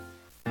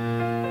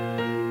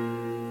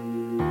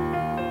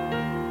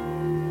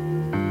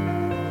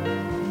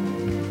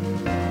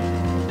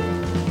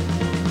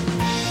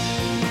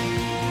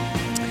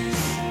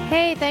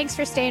Thanks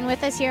for staying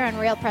with us here on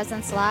Real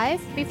Presence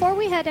Live. Before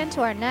we head into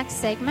our next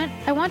segment,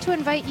 I want to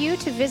invite you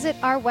to visit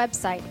our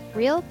website,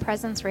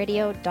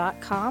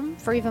 realpresenceradio.com,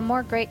 for even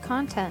more great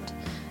content.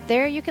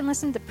 There you can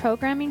listen to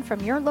programming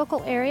from your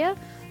local area,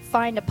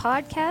 find a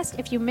podcast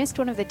if you missed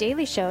one of the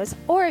daily shows,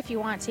 or if you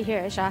want to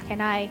hear Jacques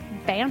and I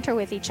banter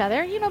with each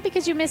other,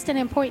 because you missed an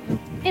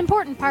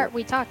important part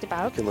we talked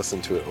about. You can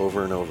listen to it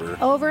over and over.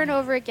 Over and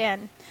over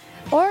again.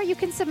 Or you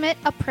can submit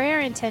a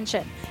prayer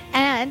intention.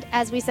 And,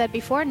 as we said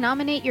before,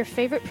 nominate your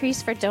favorite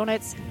priest for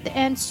donuts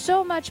and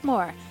so much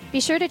more.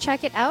 Be sure to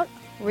check it out,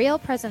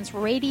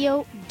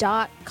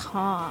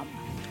 realpresenceradio.com.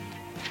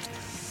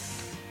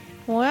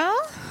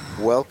 Well,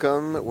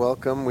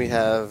 Welcome. We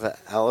have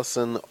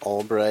Allison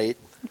Albright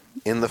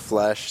in the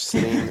flesh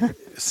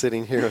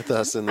sitting here with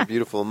us in the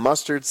beautiful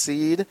mustard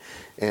seed.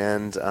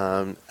 And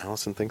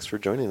Allison, thanks for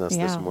joining us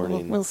this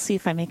morning. We'll see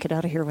if I make it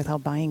out of here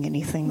without buying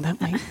anything. That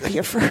might be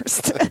a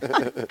first.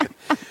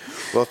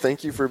 Well,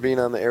 thank you for being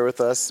on the air with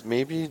us.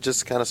 Maybe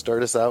just kind of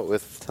start us out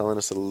with telling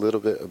us a little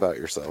bit about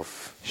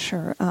yourself.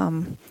 Sure.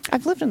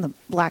 I've lived in the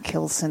Black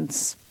Hills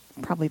since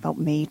probably about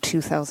May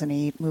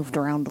 2008, moved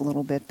around a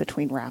little bit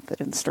between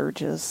Rapid and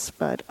Sturgis,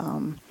 but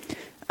I'm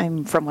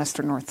from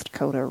western North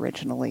Dakota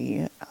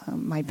originally.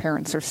 My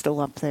parents are still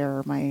up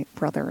there. My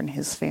brother and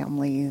his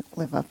family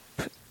live up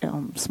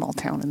small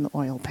town in the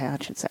oil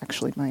patch. It's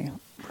actually my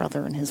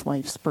brother and his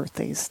wife's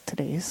birthdays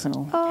today,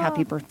 so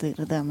happy birthday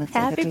to them if they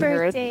get to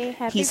hear it.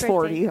 He's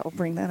 40. I'll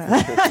bring that up.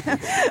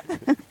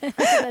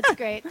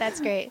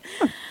 That's great.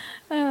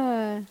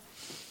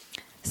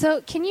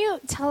 So can you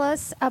tell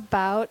us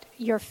about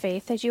your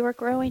faith as you were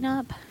growing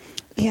up?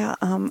 Yeah,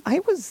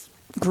 I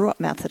grew up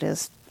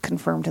Methodist,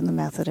 confirmed in the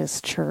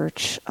Methodist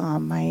Church.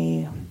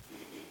 My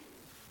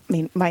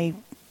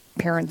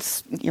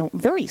parents,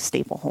 very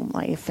stable home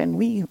life, and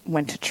we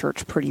went to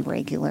church pretty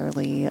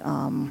regularly.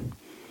 And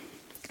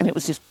it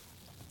was just,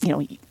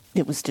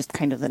 it was just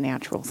kind of the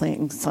natural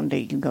thing.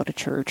 Sunday you go to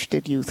church,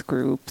 did youth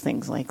group,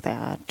 things like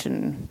that,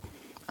 and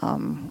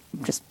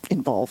just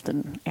involved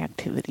in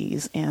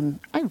activities.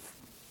 And I've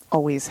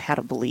always had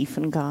a belief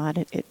in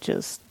God. It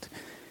just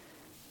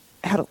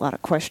had a lot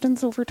of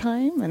questions over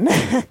time, and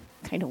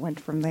kind of went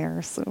from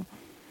there. So,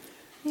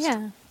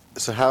 yeah.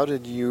 So how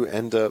did you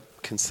end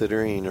up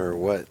considering,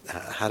 or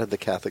how did the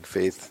Catholic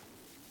faith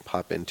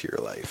pop into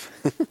your life?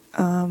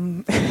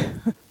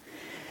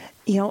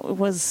 It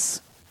was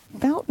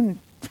about,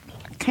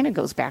 kind of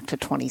goes back to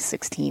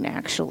 2016,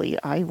 actually.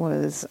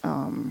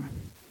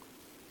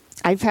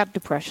 I've had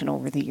depression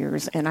over the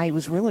years, and I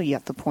was really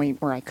at the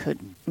point where I could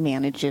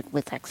manage it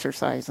with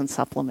exercise and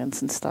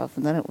supplements and stuff,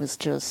 and then it was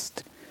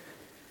just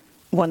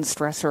one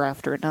stressor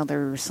after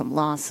another, some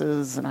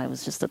losses, and I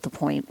was just at the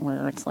point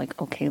where it's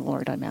like, okay,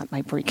 Lord, I'm at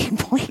my breaking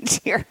point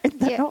here.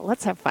 Yeah.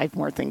 Let's have 5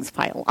 more things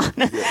pile on.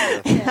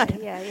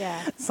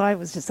 Yeah. So I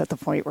was just at the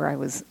point where I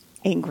was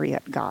angry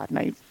at God,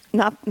 and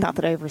not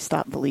that I ever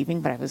stopped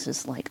believing, but I was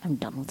just like, I'm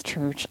done with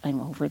church,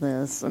 I'm over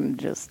this, and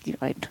just,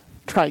 I'd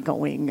try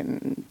going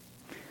and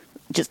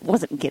just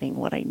wasn't getting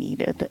what I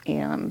needed,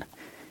 and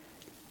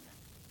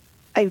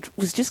I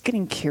was just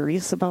getting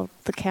curious about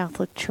the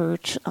Catholic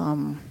Church.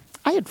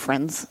 I had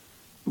friends,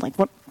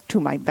 two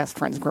of my best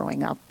friends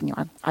growing up.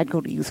 I'd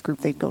go to youth group,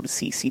 they'd go to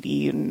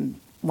CCD, and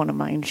one of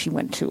mine, she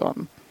went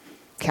to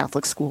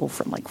Catholic school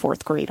from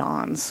 4th grade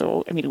on.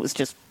 So, it was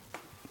just,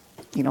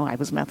 I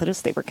was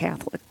Methodist, they were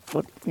Catholic,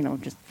 but,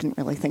 just didn't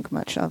really think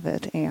much of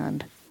it.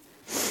 And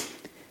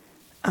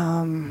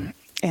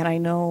I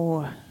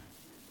know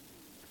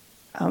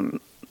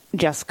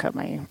Jessica,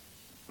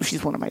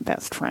 she's one of my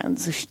best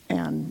friends,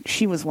 and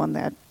she was one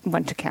that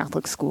went to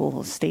Catholic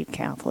school, state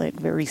Catholic,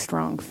 very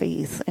strong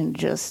faith, and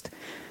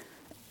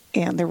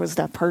there was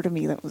that part of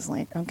me that was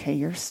like, okay,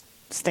 you're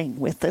staying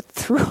with it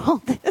through all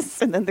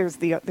this, and then there was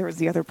the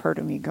other part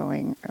of me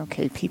going,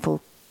 okay,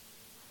 people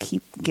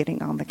keep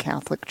getting on the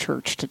Catholic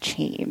Church to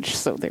change,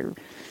 so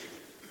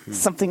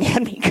something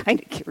had me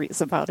kind of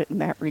curious about it in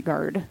that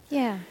regard.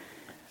 Yeah.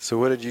 So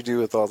what did you do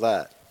with all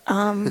that?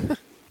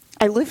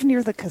 I live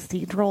near the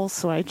cathedral,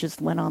 so I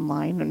just went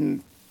online,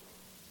 and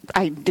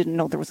I didn't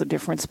know there was a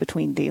difference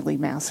between daily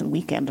mass and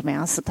weekend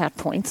mass at that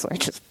point, so I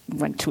just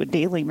went to a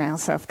daily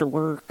mass after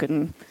work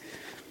and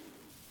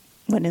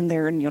went in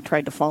there and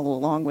tried to follow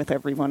along with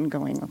everyone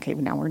going, okay,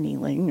 now we're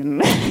kneeling.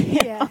 And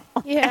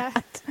Yeah.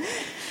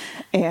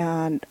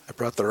 And I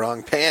brought the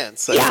wrong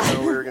pants. I didn't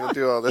know we were going to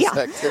do all this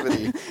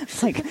activity.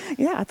 It's like,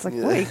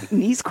 boy,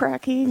 knees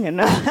cracking.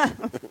 And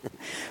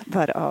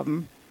but,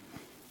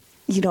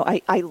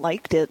 I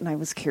liked it, and I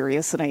was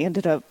curious, and I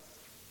ended up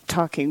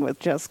talking with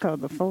Jessica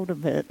on the phone a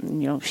bit,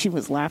 and, she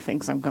was laughing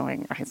because I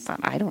thought,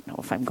 I don't know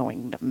if I'm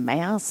going to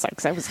Mass,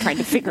 because I was trying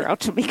to figure out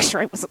to make sure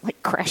I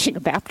wasn't, crashing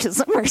a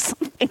baptism or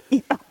something,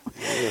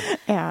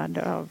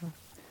 Yeah.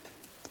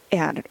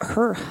 And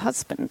her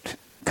husband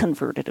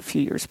converted a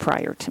few years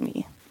prior to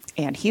me,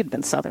 and he had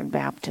been Southern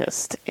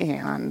Baptist,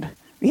 and,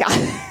 yeah.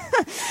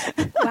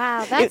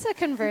 Wow, that's a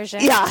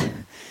conversion. Yeah.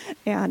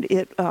 And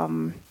it,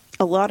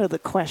 a lot of the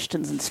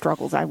questions and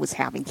struggles I was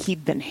having,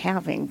 he'd been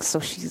having,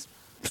 so she's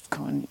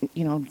going,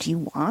 do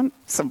you want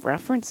some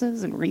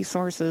references and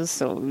resources?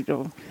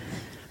 So,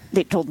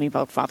 they told me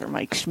about Father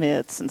Mike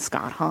Schmitz and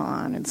Scott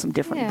Hahn and some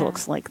different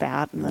books like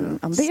that. And then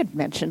they had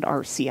mentioned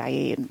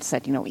RCIA and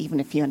said,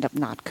 even if you end up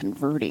not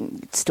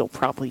converting, you'd still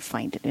probably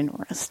find it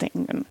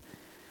interesting. And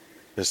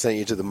they sent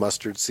you to the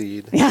Mustard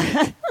Seed. Yeah.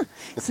 I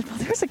said, well,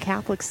 there's a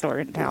Catholic store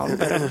in town.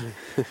 But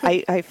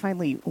I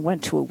finally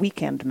went to a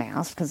weekend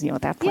mass because,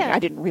 at that point I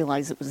didn't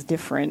realize it was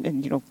different.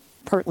 And,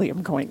 partly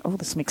I'm going, oh,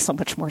 this makes so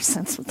much more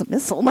sense with the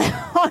missal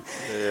now.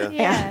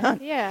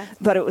 Yeah.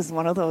 But it was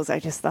one of those, I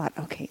just thought,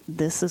 okay,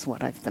 this is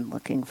what I've been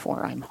looking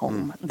for. I'm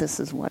home. This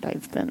is what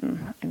I've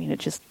been,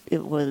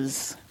 it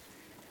was,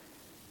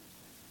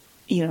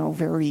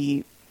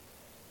 very,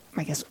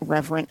 I guess,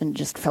 reverent and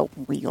just felt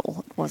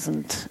real. It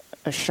wasn't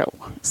a show.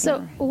 So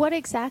what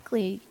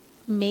exactly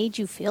made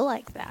you feel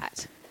like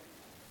that?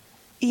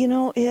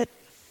 It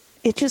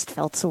just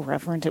felt so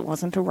reverent. It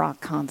wasn't a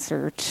rock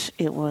concert.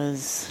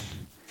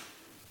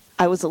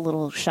 I was a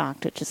little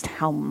shocked at just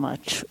how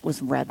much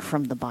was read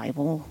from the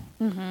Bible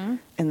in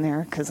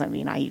there. Because, I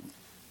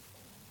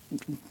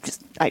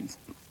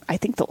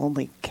think the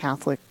only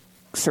Catholic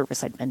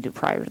service I'd been to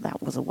prior to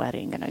that was a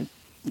wedding. And I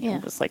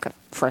was like a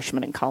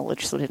freshman in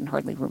college, so I didn't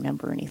hardly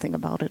remember anything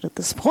about it at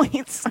this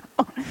point. So.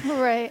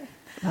 Right.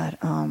 But,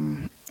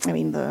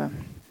 the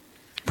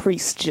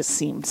priest just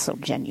seemed so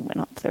genuine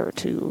up there,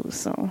 too.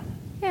 So.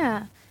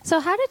 Yeah. So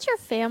how did your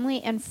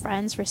family and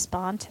friends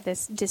respond to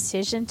this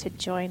decision to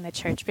join the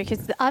church?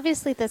 Because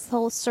obviously this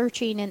whole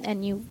searching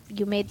and you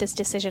made this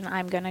decision,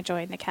 I'm going to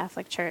join the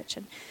Catholic Church.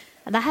 And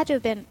that had to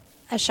have been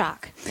a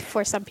shock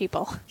for some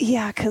people.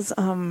 Yeah, because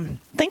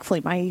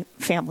thankfully my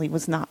family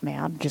was not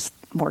mad, just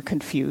more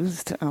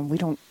confused. We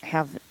don't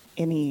have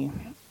any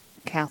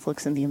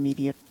Catholics in the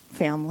immediate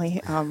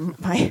family.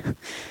 My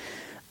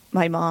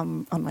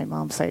mom, on my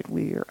mom's side,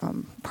 we're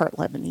part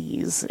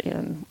Lebanese,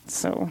 and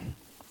so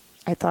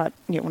I thought,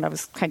 when I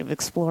was kind of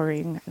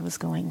exploring, I was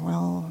going,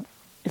 well,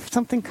 if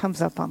something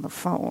comes up on the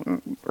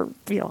phone, or,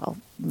 I'll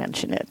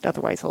mention it.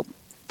 Otherwise, I'll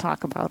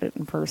talk about it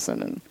in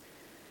person. And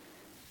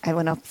I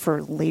went up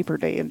for Labor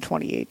Day in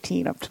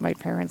 2018 up to my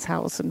parents'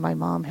 house, and my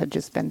mom had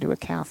just been to a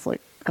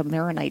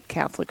Maronite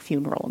Catholic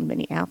funeral in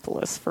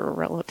Minneapolis for a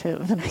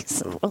relative. And I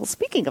said, well,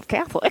 speaking of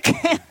Catholic.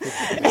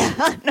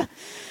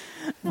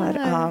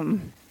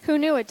 Who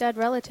knew a dead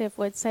relative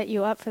would set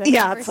you up for that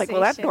conversation? It's like,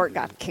 well, that door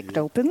got kicked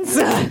open.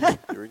 Here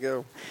we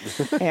go.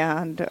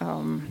 And,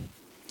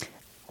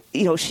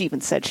 she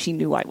even said she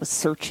knew I was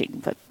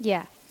searching, but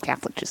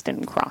Catholic just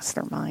didn't cross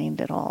their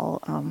mind at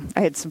all. I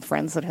had some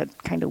friends that had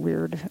kind of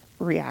weird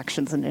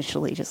reactions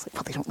initially, just like,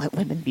 well, they don't let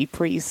women be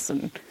priests,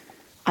 and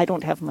I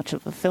don't have much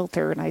of a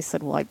filter. And I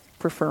said, well, I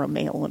prefer a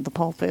male in the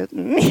pulpit,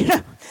 and,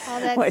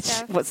 which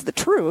was the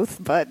truth,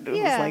 but it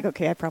was like,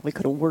 okay, I probably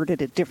could have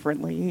worded it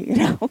differently,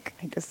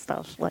 kind of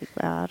stuff like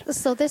that.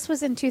 So this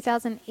was in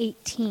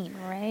 2018,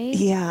 right?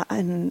 Yeah,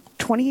 in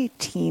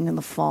 2018 in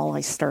the fall,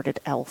 I started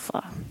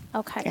Alpha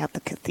at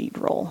the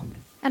cathedral.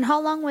 And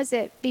how long was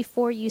it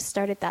before you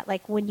started that?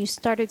 Like when you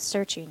started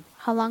searching,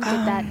 how long did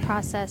that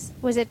process,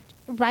 was it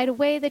right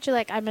away that you're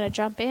like, I'm going to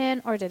jump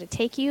in, or did it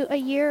take you a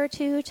year or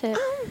two to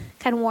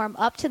kind of warm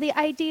up to the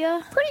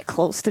idea? Pretty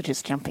close to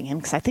just jumping in,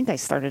 because I think I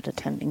started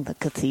attending the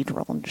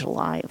cathedral in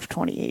July of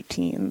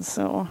 2018,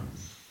 so.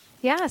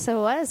 Yeah, so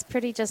it was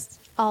pretty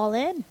just all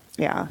in.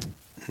 Yeah.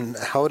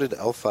 How did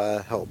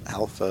Alpha help?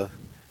 Alpha?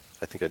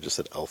 I think I just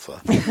said Alpha.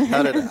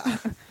 How did...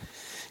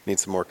 Need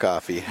some more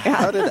coffee.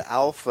 How did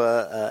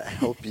Alpha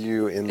help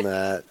you in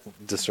that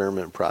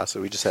discernment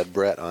process? We just had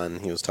Brett on.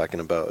 He was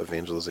talking about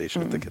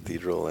evangelization at the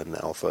cathedral and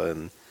Alpha.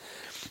 And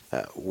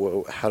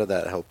how did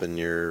that help in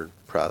your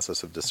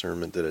process of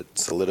discernment? Did it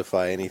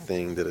solidify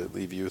anything? Did it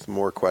leave you with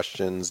more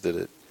questions? Did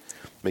it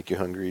make you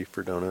hungry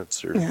for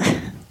donuts? Or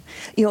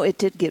it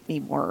did get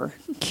me more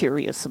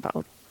curious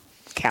about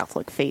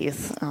Catholic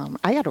faith.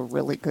 I had a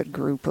really good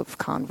group of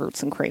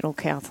converts and cradle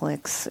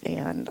Catholics,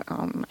 and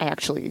I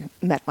actually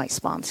met my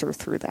sponsor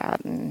through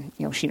that, and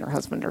she and her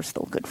husband are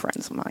still good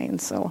friends of mine.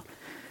 So,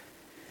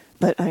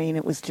 but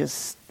it was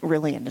just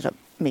really ended up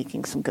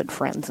making some good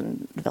friends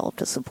and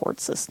developed a support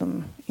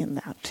system in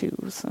that too.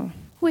 So,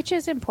 which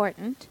is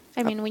important.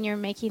 When you're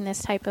making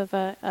this type of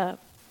a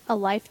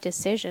life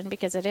decision,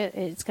 because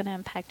it's going to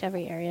impact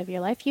every area of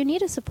your life, you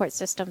need a support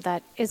system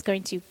that is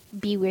going to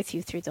be with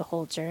you through the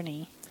whole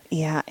journey.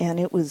 Yeah, and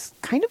it was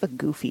kind of a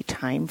goofy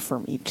time for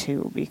me,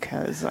 too,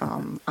 because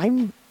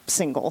I'm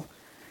single,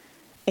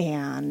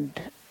 and,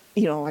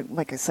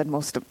 like I said,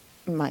 most of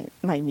my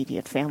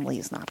immediate family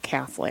is not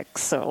Catholic,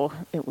 so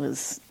it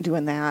was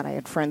doing that. I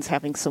had friends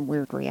having some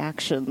weird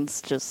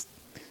reactions, just,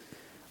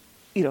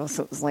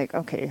 so it was like,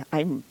 okay,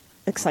 I'm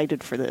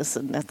excited for this,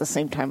 and at the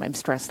same time, I'm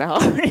stressed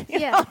out.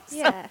 Yeah.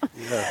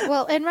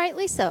 Well, and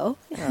rightly so.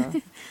 Yeah.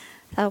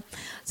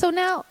 So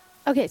now...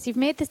 Okay, so you've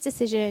made this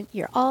decision,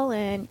 you're all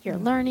in, you're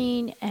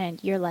learning,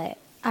 and you're like,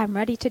 I'm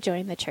ready to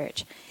join the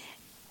church.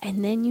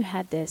 And then you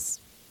had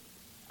this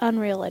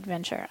unreal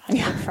adventure on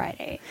Good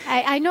Friday.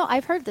 I know,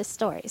 I've heard this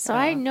story, so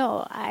I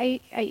know.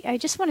 I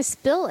just want to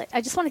spill it.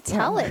 I just want to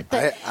tell it.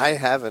 But I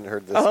haven't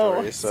heard this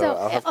story, so So,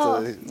 I'll have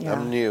to. Yeah.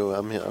 I'm new.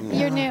 I'm new.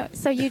 you're new,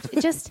 so you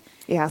just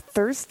Yeah,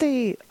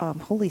 Thursday,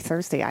 Holy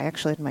Thursday, I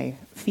actually had my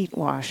feet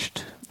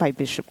washed by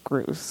Bishop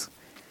Gruce.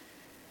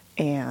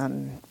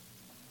 And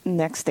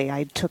next day,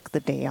 I took the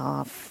day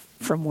off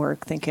from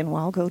work thinking,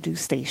 well, I'll go do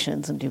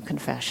stations and do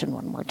confession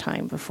one more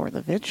time before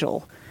the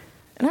vigil.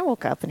 And I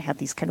woke up and had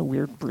these kind of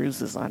weird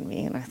bruises on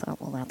me. And I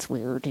thought, well, that's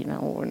weird,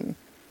 and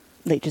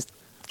they just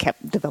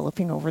kept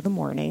developing over the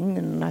morning.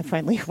 And I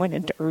finally went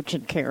into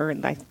urgent care,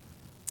 and I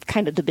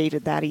kind of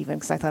debated that even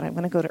because I thought I'm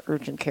going to go to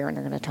urgent care and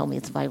they're going to tell me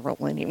it's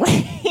viral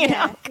anyway.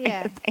 yeah.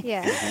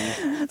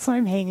 So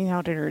I'm hanging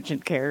out at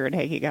urgent care and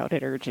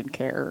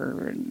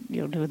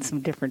doing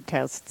some different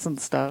tests and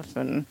stuff.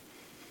 And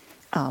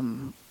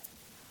my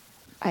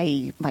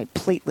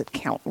platelet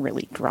count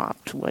really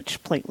dropped,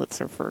 which platelets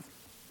are for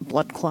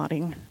blood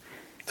clotting.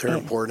 They're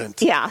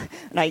important. Yeah,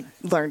 and I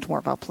learned more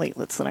about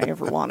platelets than I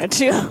ever wanted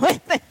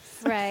to.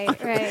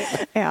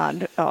 Right.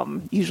 And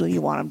usually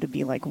you want them to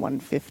be like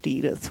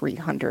 150 to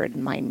 300,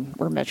 and mine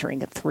were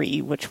measuring at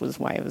 3, which was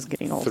why I was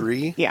getting all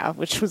 3? Yeah,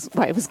 which was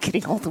why I was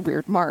getting all the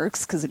weird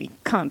marks, because any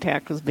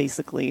contact was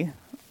basically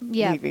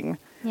leaving.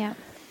 Yeah.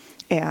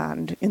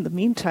 And in the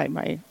meantime,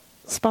 my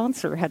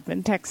sponsor had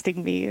been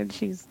texting me, and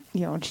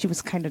she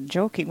was kind of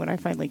joking when I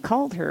finally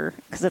called her,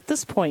 because at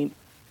this point,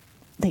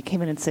 they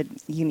came in and said,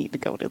 you need to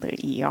go to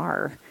the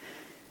ER.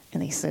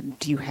 And they said,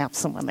 do you have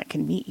someone that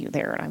can meet you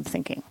there? And I'm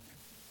thinking,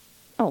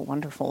 oh,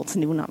 wonderful. It's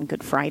noon on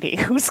Good Friday.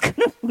 Who's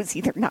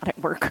either not at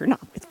work or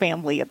not with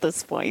family at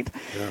this point?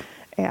 Yeah.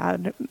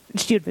 And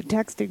she had been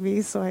texting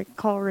me, so I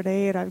call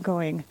Renee, and I'm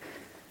going,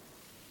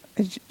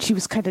 and she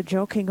was kind of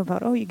joking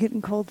about, oh, you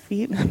getting cold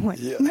feet? And I'm like,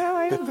 no,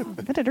 I'm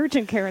at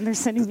urgent care, and they're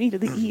sending me to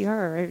the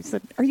ER. I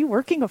said, are you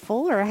working a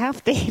full or a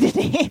half day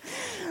today?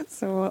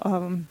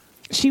 So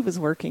she was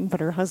working, but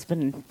her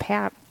husband,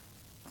 Pat,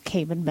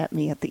 came and met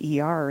me at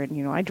the ER,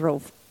 and, I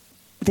drove.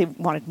 They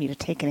wanted me to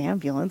take an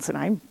ambulance, and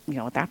I'm,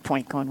 at that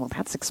point going, well,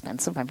 that's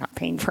expensive. I'm not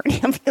paying for an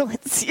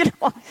ambulance,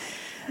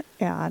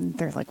 And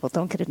they're like, well,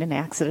 don't get in an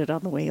accident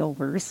on the way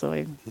over. So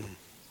I,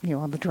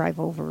 on the drive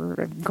over,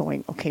 I'm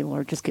going, okay,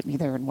 Lord, just get me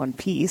there in one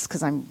piece,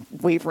 because I'm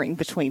wavering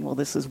between, well,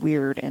 this is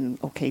weird,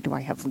 and, okay, do I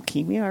have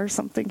leukemia or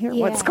something here?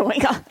 Yeah. What's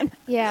going on?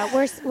 Yeah,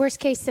 worst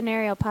case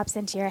scenario pops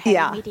into your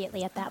head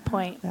immediately at that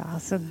point. Yeah,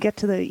 so get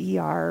to the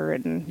ER,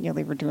 and,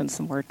 they were doing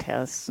some more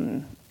tests,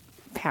 and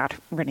Pat,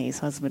 Renee's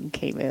husband,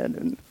 came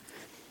in,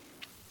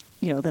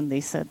 and, then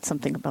they said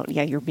something about,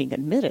 you're being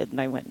admitted.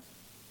 And I went,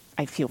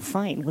 I feel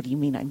fine. What do you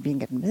mean I'm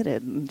being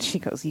admitted? And she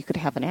goes, you could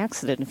have an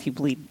accident if you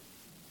bleed.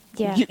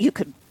 Yeah. You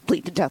could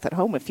bleed to death at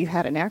home if you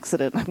had an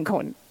accident. I'm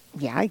going,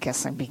 yeah, I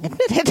guess I'm being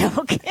admitted.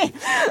 Okay.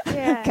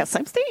 Yeah. Guess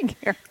I'm staying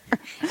here.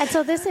 And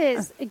so this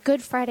is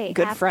Good Friday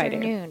Friday.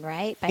 afternoon,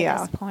 right? By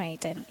this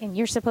point. And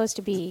you're supposed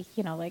to be,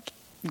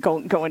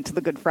 Going to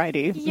the Good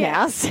Friday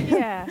Mass.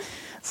 Yeah.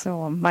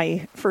 So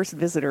my first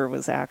visitor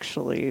was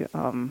actually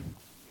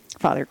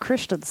Father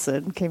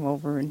Christensen, came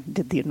over and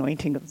did the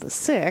anointing of the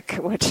sick,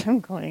 which I'm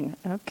going,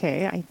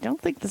 okay, I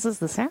don't think this is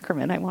the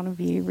sacrament I want to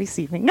be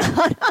receiving.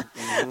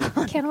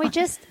 Can we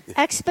just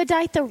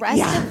expedite the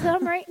rest of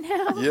them right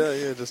now?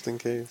 Yeah, just in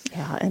case.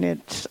 Yeah, and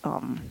it,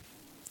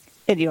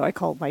 I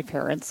called my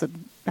parents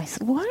and I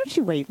said, well, why don't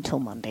you wait until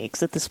Monday?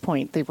 Because at this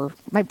point,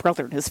 my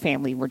brother and his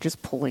family were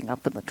just pulling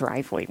up in the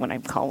driveway when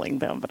I'm calling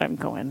them. But I'm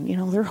going,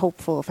 they're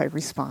hopeful if I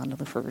respond to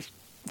the first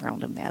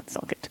round of meds,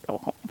 I'll get to go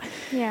home.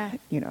 Yeah.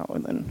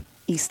 And then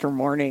Easter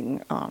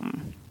morning,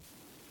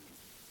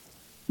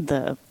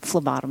 the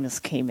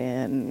phlebotomist came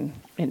in,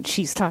 and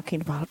she's talking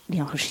about,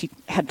 how she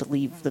had to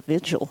leave the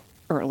vigil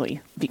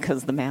early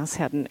because the Mass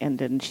hadn't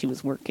ended and she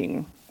was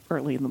working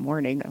early in the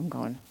morning. I'm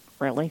going,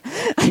 really?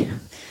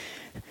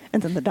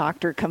 And then the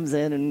doctor comes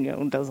in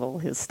and, does all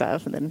his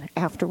stuff. And then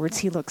afterwards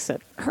he looks at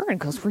her and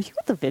goes, were you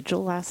at the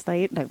vigil last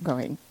night? And I'm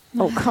going,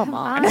 oh, come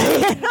on.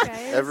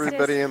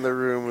 Everybody in the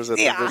room was at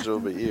the vigil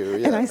but you.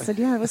 Yeah. And I said,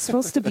 I was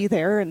supposed to be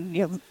there.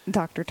 And,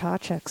 Dr.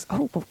 Tachek's,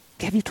 oh, well,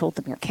 have you told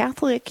them you're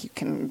Catholic? You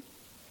can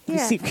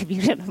receive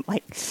communion. I'm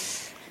like,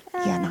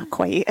 not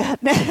quite.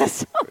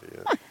 So,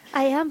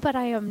 I am, but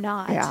I am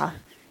not. Yeah.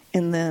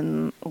 And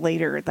then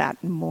later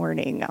that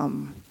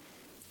morning,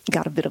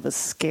 got a bit of a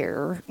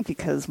scare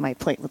because my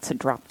platelets had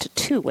dropped to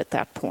 2 at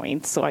that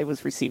point. So I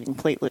was receiving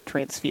platelet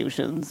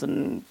transfusions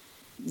and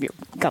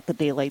got the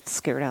daylight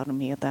scared out of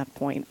me at that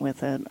point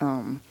with it.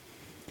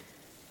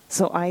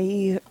 So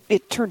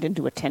it turned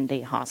into a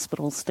 10-day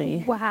hospital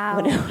stay. Wow.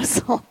 When it was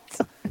all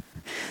done.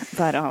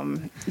 But,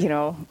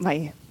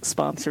 my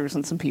sponsors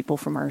and some people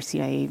from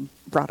RCIA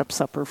brought up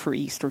supper for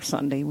Easter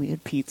Sunday. We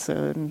had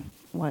pizza and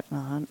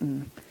whatnot.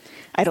 And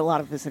I had a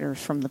lot of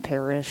visitors from the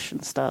parish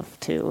and stuff,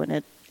 too.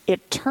 And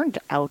it turned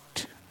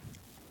out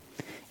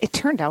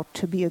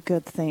to be a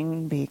good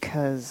thing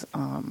because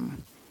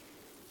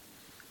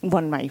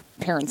when my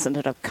parents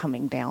ended up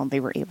coming down, they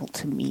were able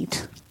to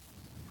meet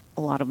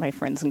a lot of my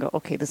friends and go,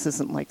 okay, this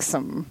isn't like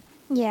some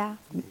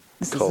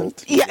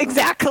cult. Yeah,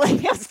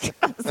 exactly.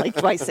 I was like,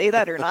 do I say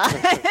that or not?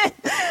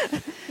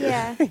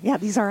 Yeah. Yeah,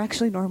 these are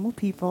actually normal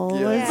people.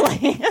 Yeah. It's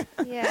like,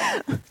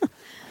 Yeah.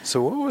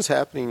 So what was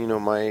happening? You know,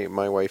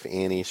 my wife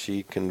Annie,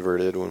 she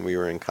converted when we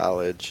were in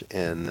college,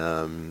 and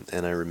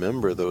I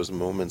remember those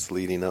moments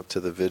leading up to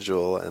the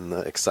vigil and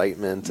the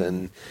excitement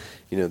and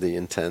the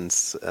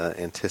intense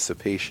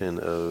anticipation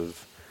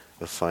of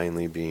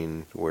finally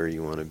being where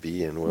you want to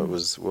be. And what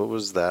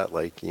was that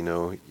like?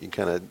 You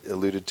kind of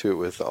alluded to it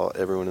with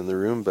everyone in the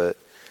room, but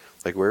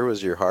like, where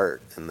was your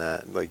heart in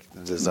that, like,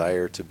 the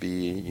desire to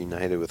be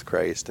united with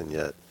Christ, and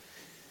yet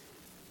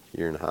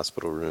you're in a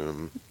hospital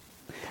room?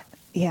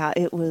 yeah,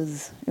 it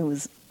was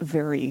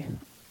very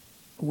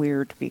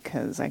weird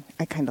because I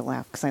kind of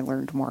laughed because I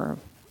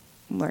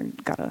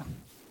got a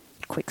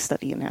quick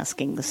study in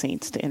asking the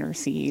saints to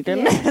intercede,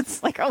 and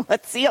it's like, oh,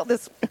 let's see how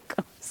this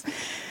goes.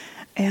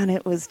 And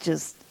it was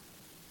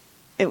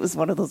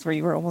one of those where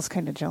you were almost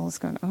kind of jealous,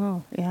 going,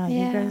 oh, yeah,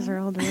 you guys are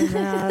all doing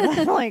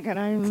that. Like, and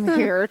I'm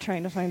here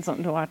trying to find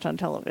something to watch on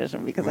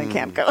television because I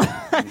can't go.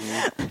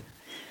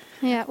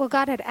 Yeah, well,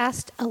 God had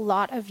asked a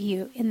lot of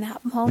you in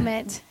that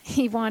moment.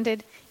 You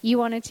wanted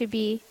to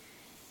be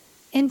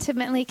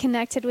intimately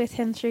connected with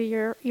Him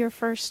through your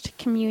first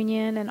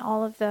communion and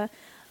all of the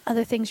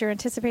other things you're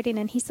anticipating.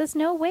 And He says,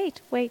 no,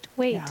 wait.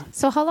 Yeah.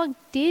 So how long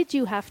did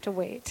you have to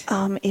wait?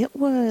 It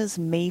was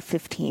May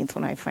 15th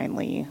when I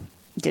finally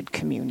did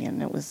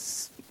communion. It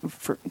was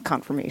for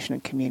confirmation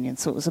and communion.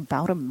 So it was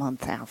about a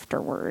month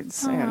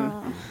afterwards.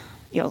 And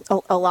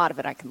a lot of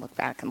it I can look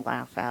back and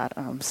laugh at.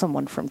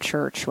 Someone from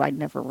church who I'd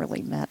never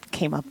really met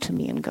came up to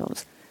me and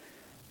goes,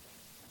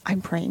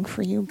 I'm praying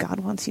for you. God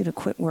wants you to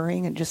quit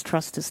worrying and just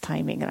trust His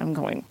timing. And I'm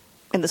going,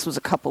 and this was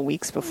a couple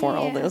weeks before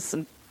all this.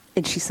 And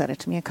she said it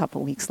to me a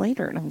couple weeks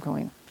later. And I'm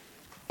going,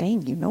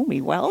 dang, you know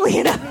me well,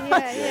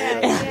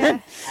 Yeah.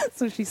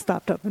 So she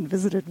stopped up and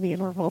visited me,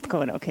 and we're both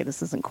going, okay,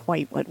 this isn't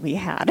quite what we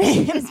had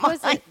in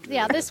mind.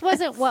 This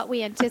wasn't what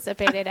we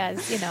anticipated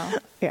as,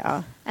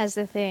 as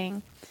the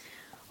thing.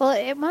 Well,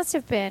 it must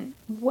have been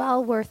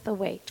well worth the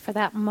wait for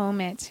that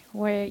moment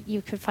where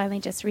you could finally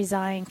just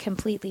resign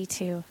completely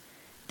to,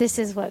 this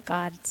is what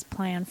God's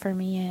plan for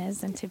me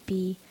is, and to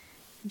be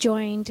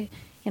joined,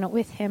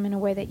 with Him in a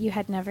way that you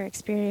had never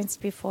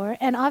experienced before.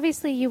 And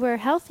obviously you were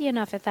healthy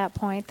enough at that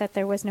point that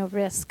there was no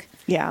risk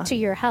to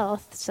your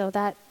health. So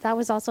that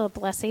was also a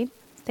blessing.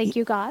 Thank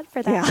you, God,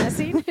 for that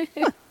blessing.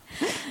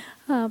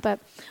 But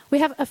we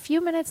have a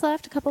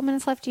couple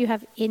minutes left. Do you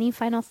have any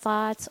final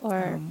thoughts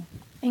or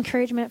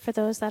encouragement for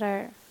those that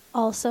are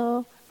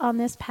also on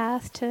this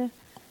path to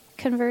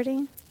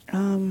converting?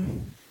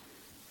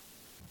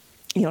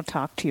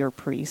 Talk to your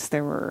priest.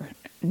 There were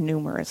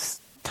numerous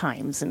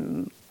times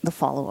in the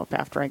follow-up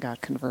after I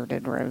got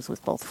converted where I was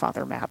with both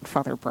Father Matt and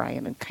Father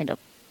Brian and kind of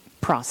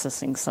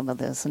processing some of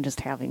this and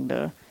just having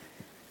to,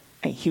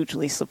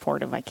 hugely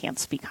supportive. I can't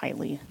speak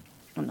highly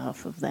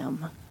enough of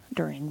them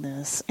during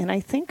this. And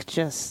I think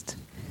just,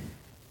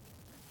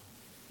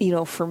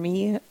 for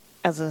me,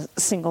 as a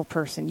single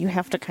person, you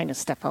have to kind of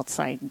step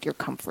outside your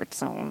comfort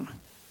zone.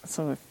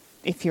 So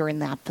if you're in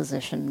that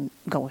position,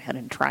 go ahead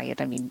and try it.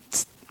 I mean,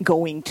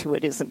 going to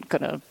it isn't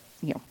going to,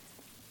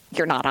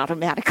 you're not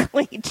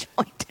automatically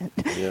joined.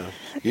 Yeah.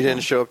 You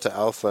didn't show up to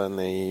Alpha and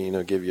they,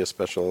 give you a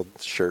special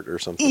shirt or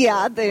something.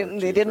 Yeah, they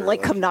didn't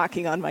come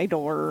knocking on my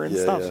door and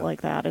stuff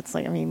like that. It's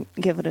like,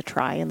 give it a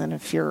try. And then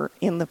if you're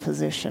in the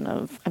position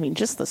of,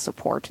 just the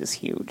support is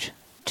huge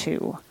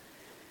too.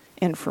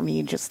 And for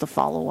me, just the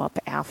follow-up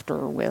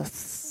after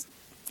with,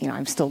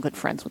 I'm still good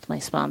friends with my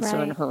sponsor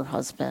and her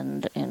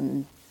husband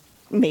and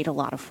made a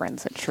lot of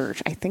friends at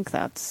church. I think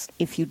that's,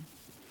 if you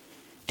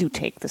do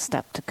take the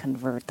step to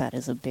convert, that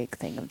is a big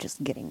thing of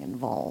just getting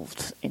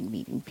involved in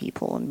meeting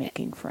people and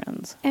making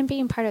friends. And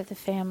being part of the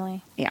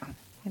family. Yeah.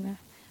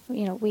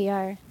 We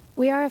are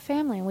a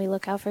family, and we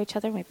look out for each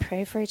other, and we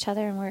pray for each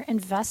other, and we're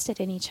invested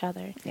in each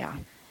other. Yeah.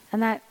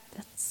 And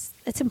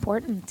it's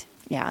important.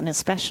 Yeah, and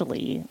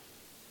especially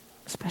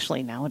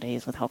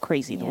nowadays with how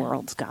crazy the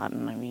world's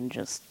gotten.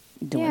 Just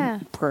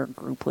doing prayer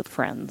group with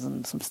friends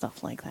and some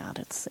stuff like that.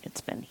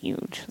 It's been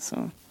huge.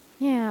 So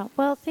yeah.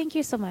 Well, thank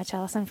you so much,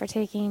 Allison, for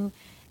taking,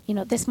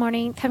 this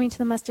morning, coming to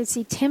the Mustard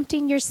Seed,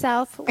 tempting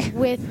yourself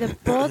with the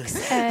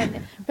books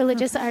and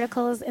religious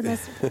articles in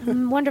this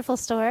wonderful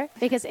store,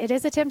 because it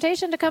is a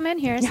temptation to come in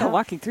here. Yeah, so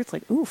walking through, it's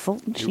like, ooh,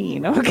 Fulton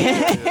Sheen.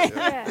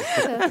 Okay.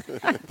 So,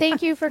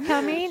 thank you for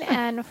coming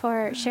and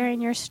for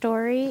sharing your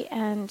story.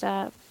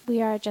 And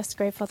we are just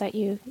grateful that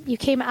you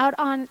came out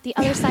on the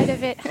other side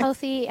of it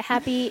healthy,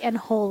 happy, and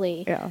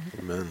holy. Yeah.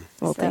 Amen.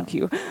 Well, thank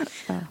you.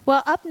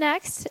 Well, up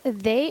next,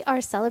 they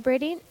are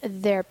celebrating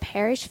their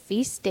parish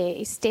feast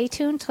day. Stay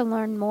tuned to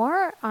learn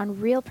more on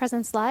Real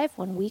Presence Live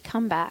when we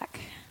come back.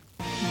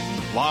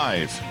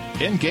 Live,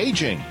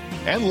 engaging,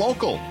 and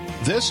local.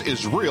 This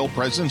is Real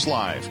Presence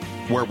Live,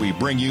 where we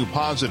bring you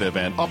positive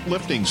and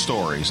uplifting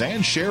stories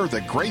and share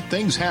the great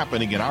things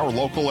happening in our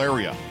local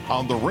area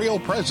on the Real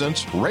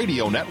Presence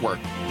Radio Network.